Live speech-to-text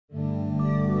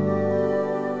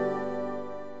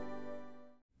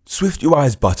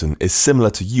SwiftUI's button is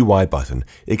similar to UIButton,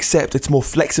 except it's more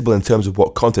flexible in terms of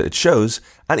what content it shows,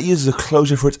 and it uses a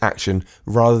closure for its action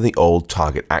rather than the old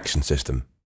target action system.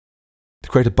 To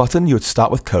create a button, you would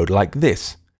start with code like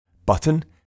this: button,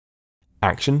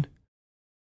 action,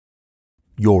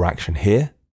 your action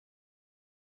here,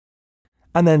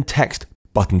 and then text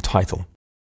button title.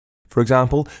 For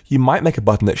example, you might make a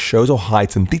button that shows or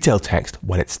hides some detailed text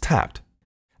when it's tapped.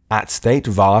 At state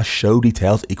var show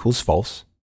details equals false.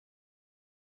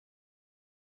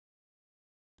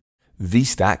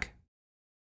 vstack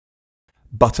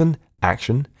button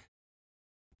action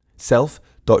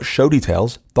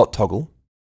self.showDetails.toggle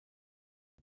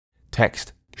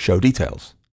text show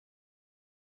details.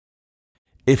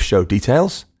 If show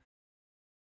details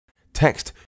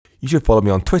text, you should follow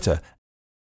me on Twitter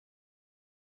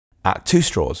at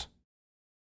 2straws.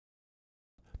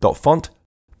 .font,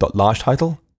 .large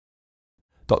title,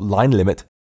 .line limit,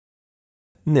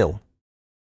 nil.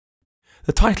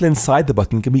 The title inside the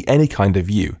button can be any kind of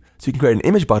view, so you can create an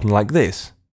image button like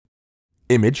this.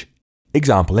 Image,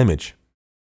 example image.